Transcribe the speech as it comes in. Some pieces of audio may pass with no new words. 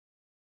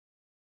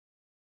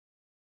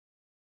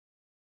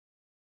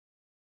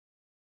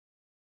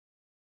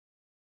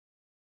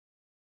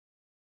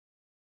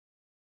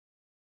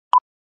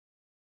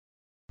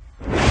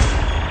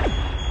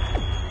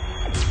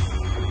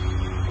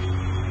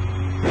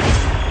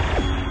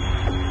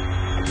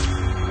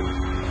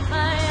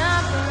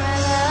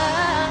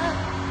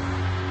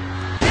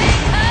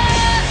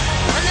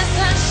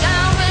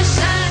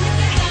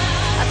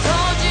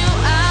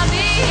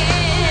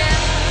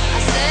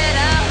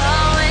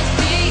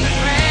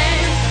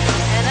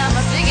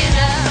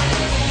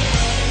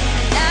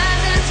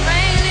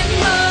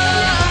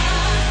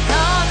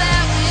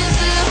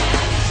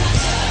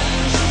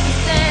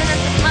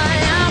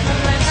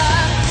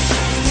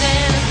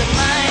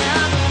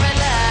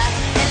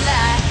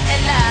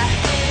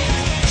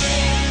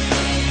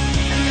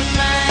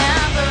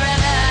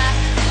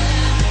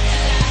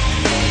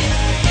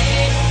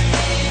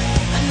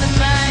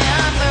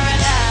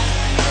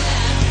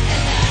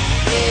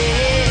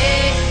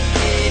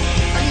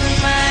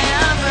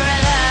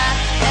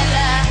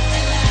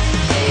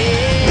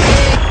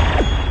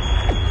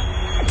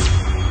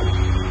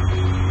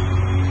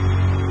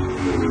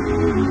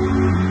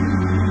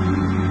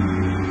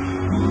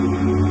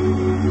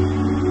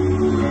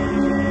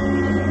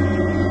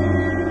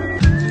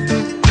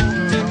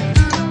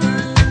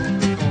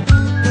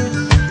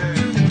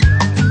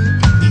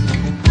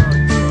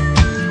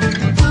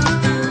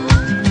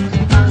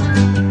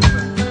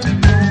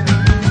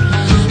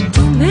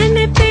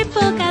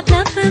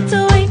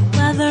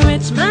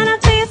man a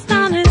feast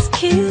on his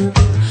cue.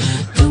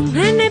 Too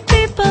many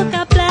people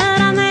got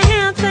blood on their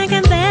hands,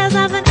 thinking there's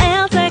nothing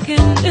else they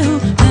can do.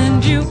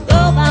 And you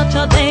go about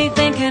your day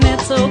thinking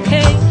it's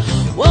okay.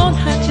 Won't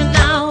hurt you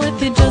now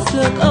if you just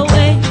look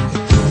away.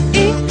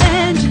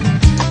 Imagine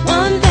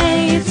one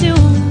day it's you.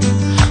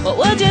 What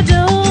would you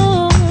do?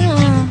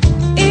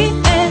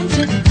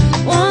 Imagine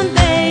one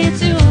day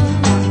it's you.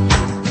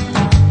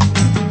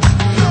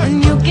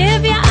 And you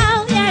give your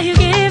all, yeah, you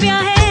give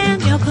your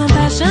hand. Your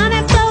compassion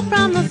is flow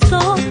from the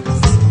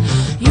source.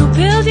 You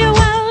build your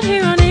world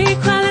here on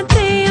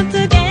equality, and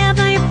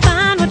together you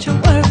find what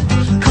you're worth.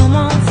 Come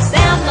on,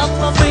 stand up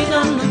for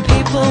freedom, the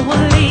people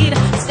will lead.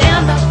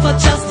 Stand up for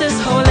justice,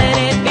 oh let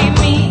it be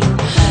me.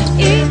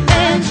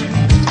 Imagine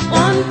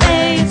one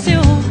day it's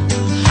you.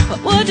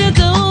 What would you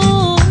do?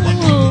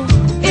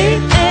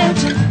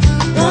 Imagine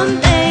one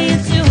day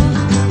it's you.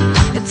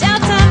 It's your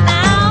time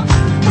now.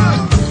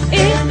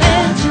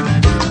 Imagine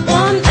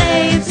one day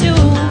it's you.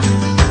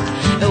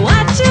 And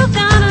what you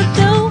gonna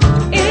do?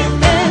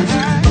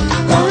 Imagine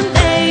one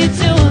day it's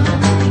you.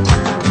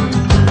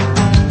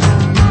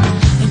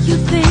 And you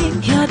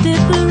think you're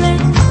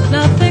different,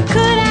 nothing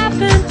could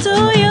happen to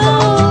you.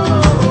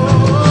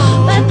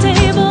 The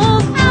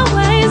tables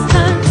always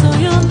turn, so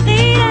you'll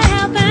need a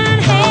helping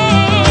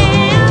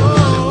hand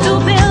to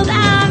build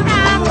our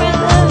rock with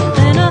love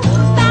and a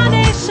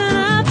foundation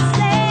of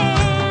sand.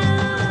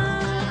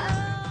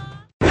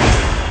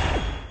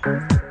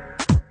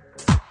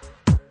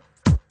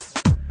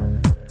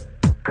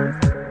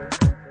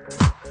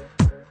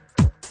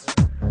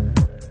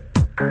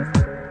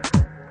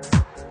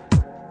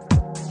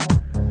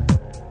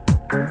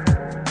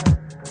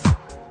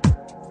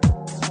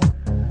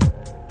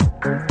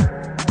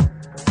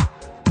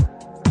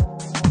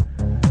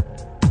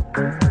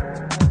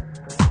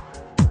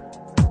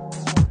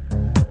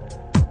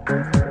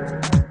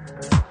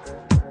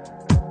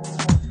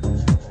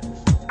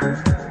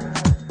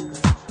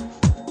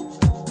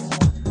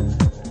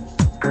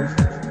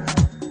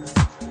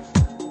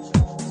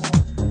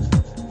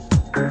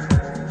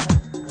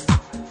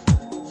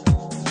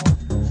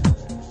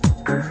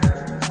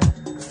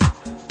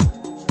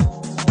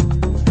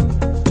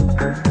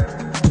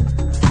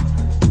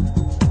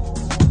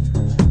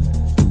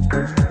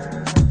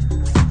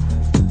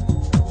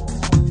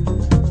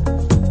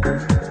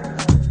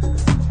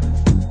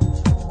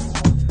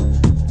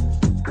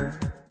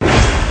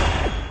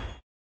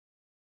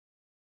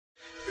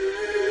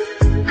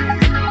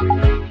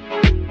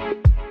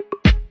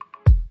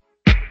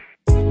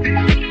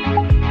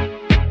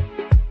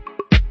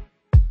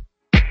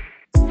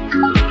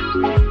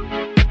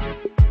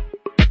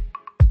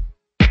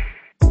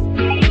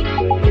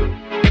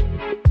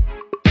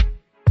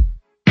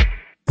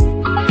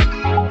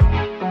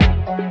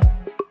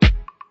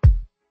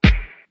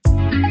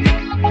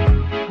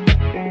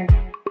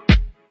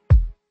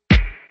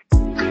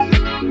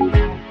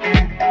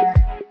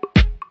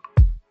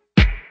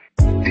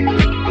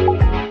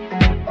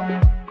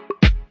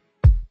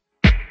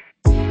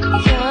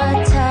 Your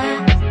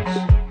touch,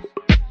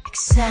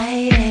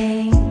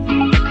 exciting.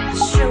 I'll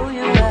show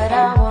you what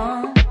I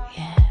want,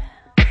 yeah.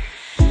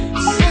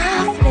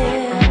 Soft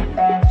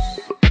lips,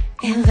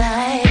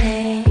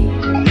 inviting.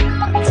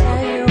 I'll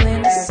tell you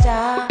when to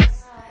stop,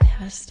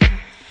 never stop.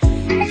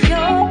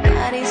 Your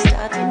body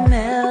starts to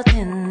melt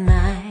in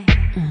mine.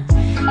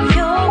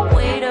 Your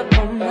weight up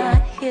on my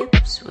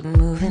hips would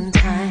move in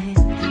time.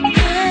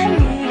 I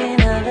need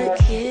another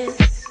kiss,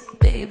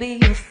 baby,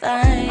 you're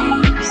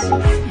fine. So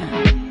fine.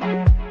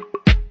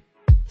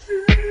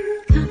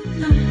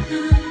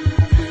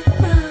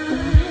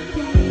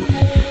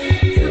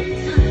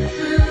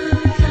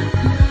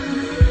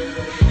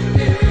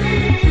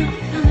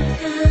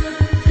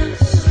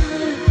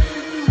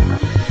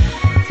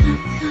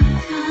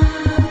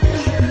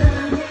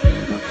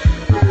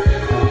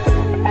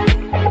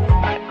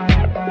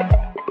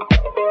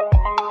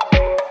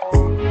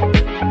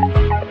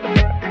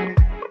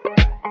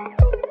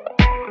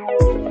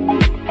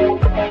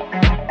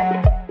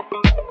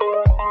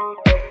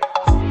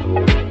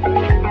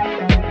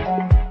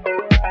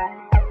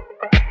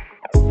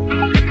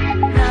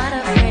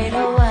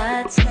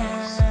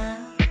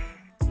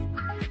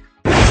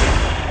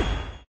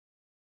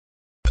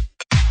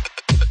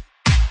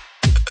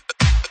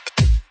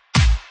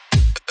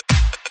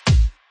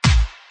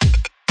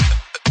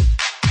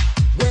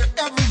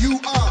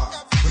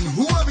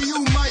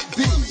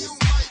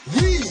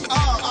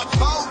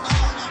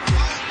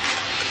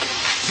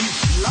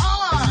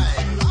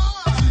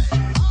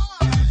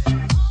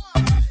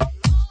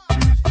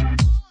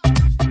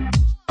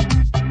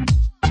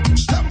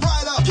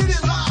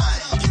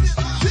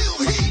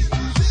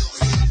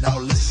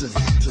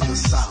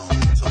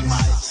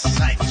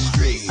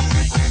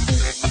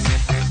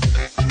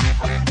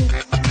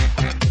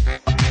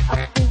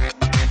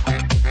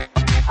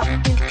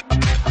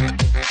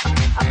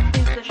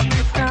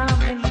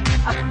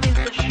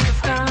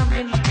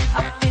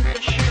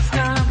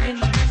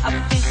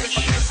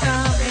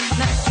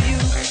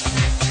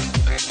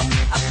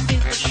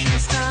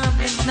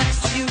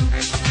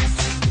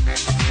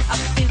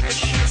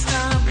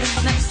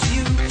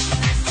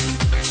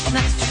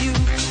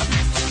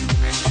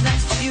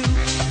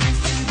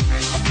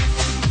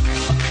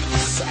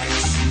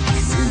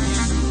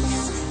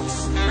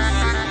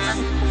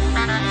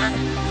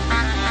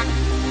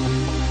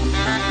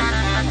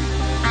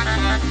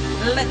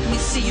 Let me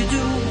see you do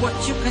what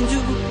you can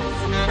do.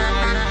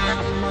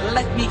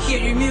 Let me hear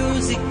your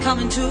music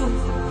coming too.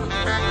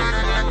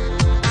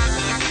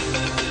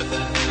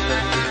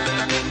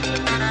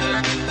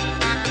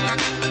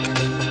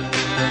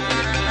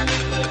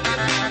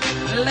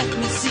 Let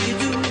me see you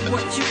do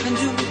what you can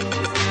do.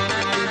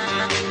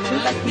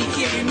 Let me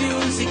hear your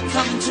music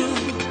coming too,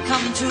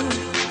 coming too,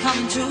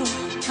 coming too,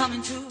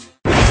 coming too.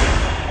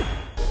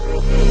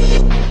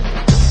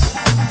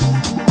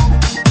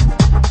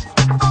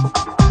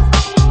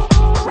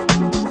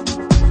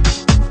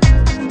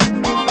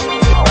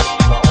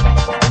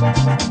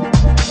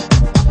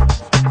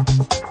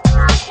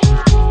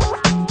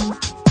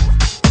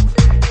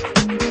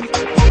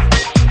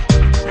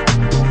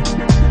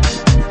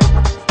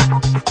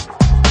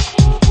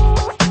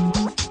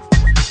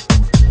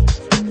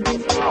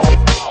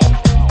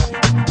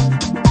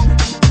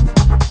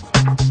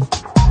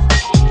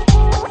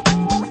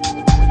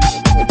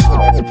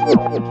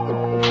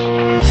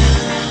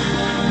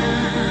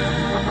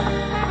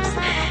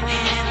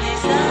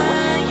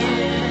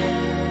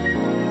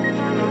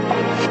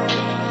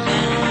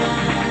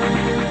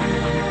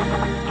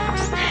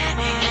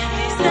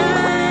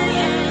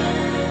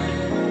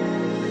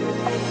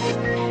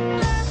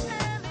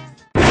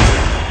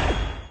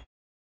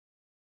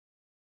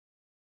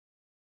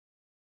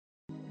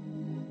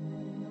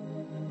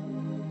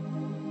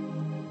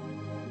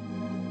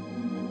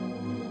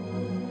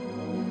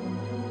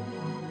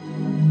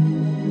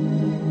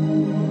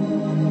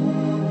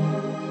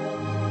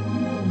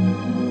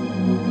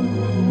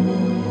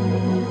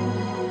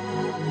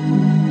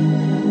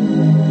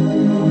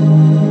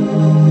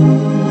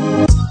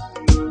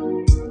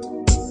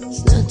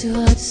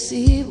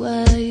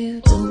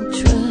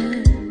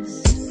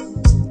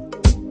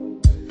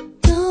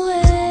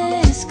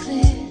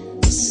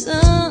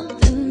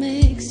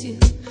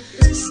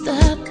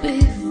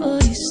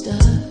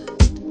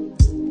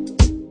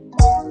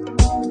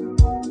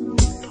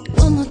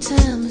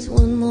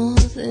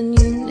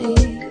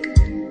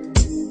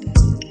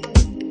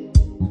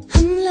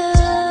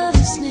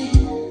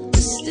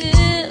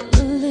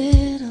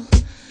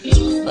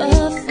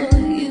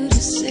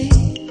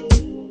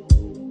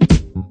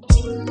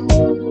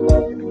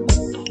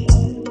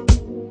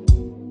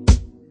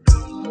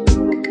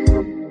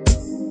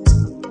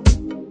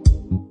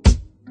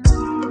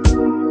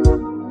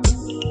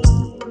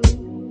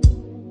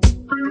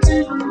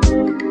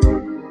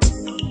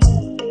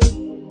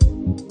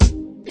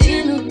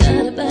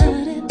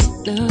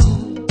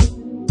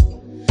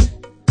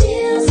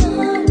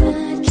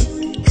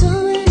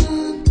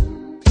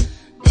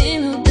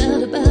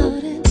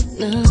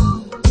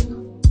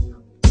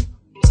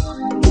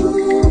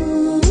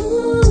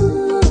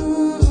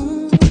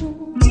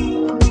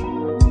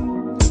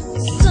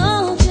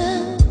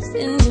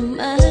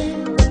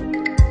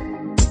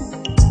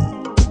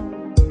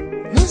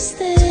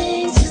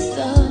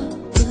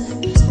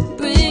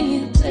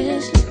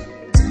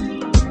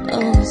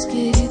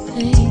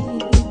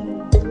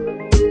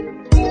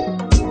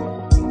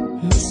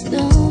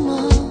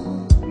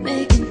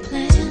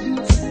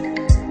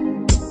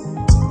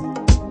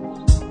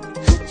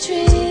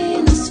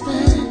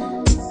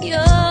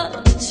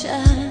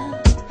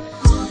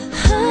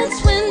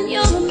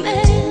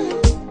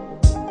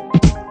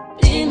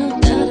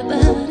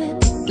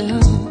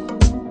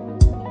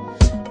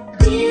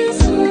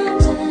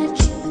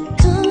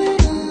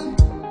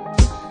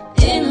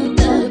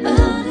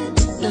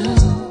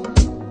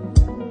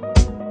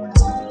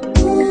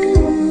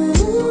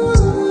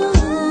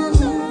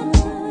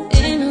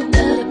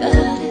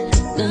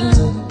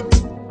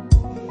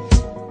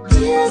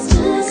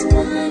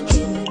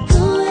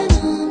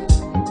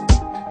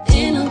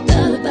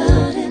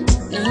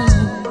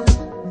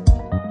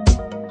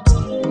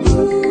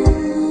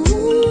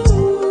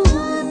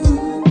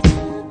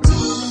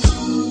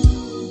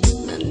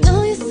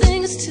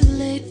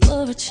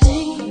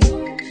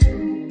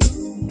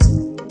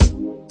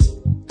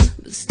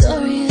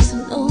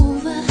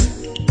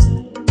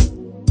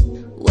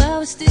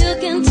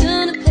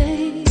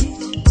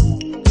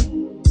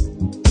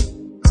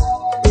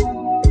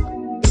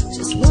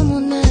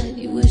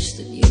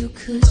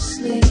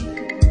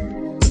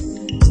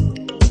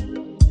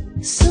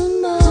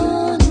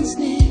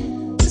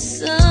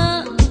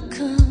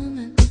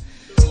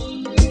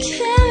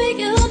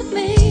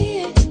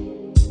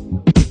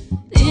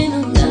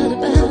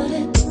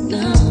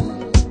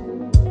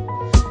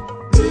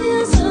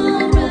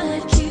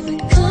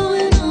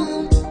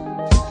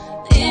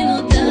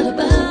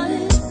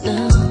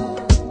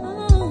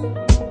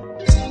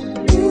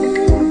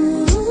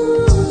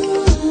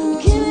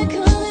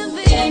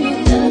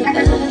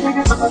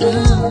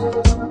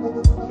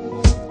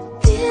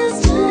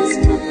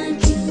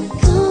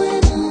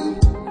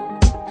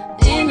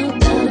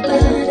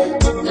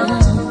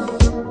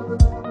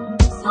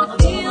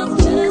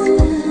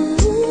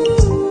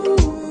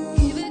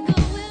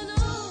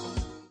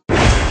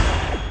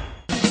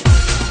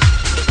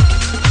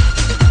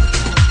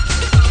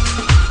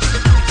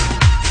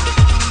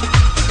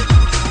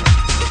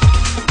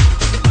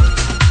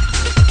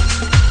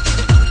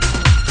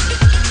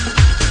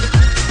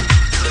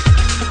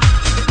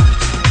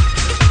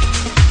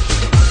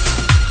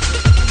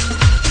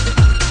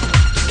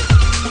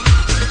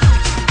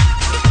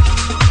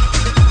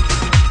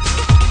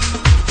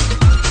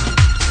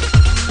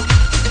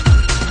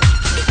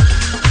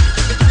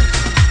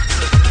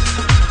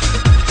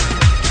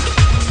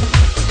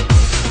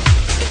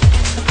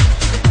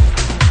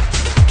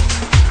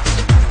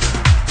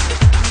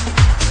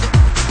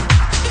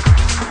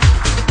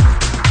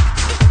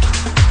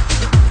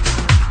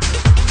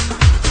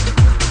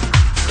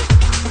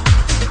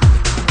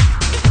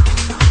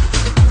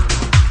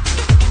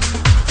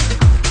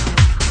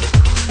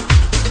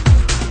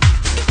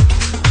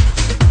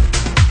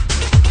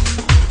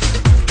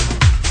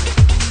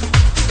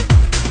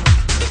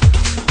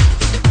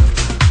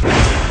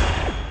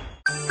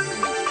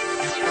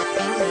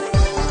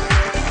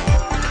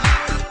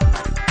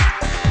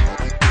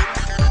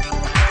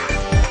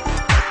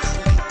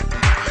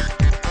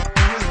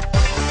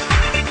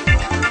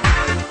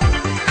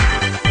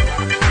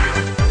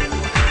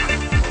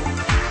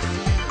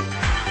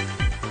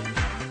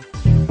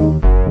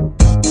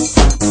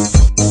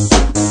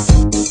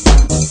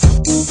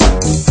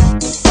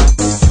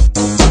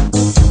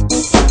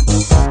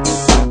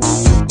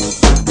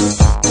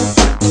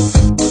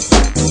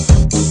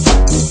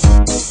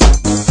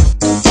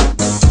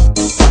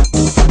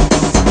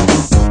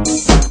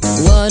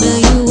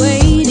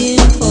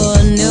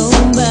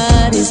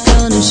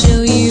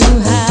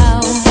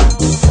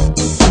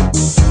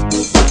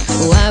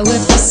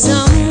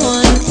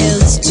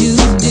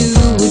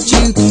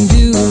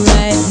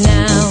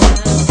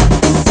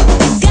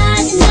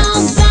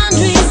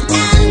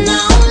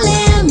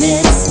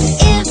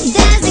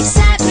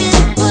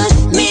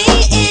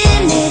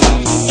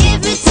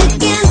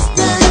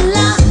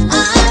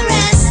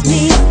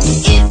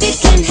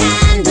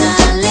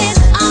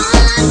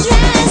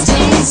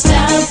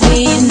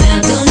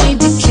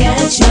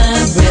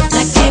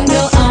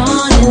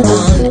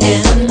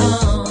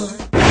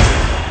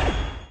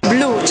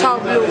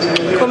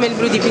 come il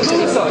blu di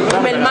Piccoli,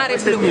 come il mare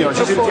blu. Questo è il mio,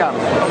 ci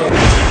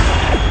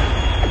sentiamo.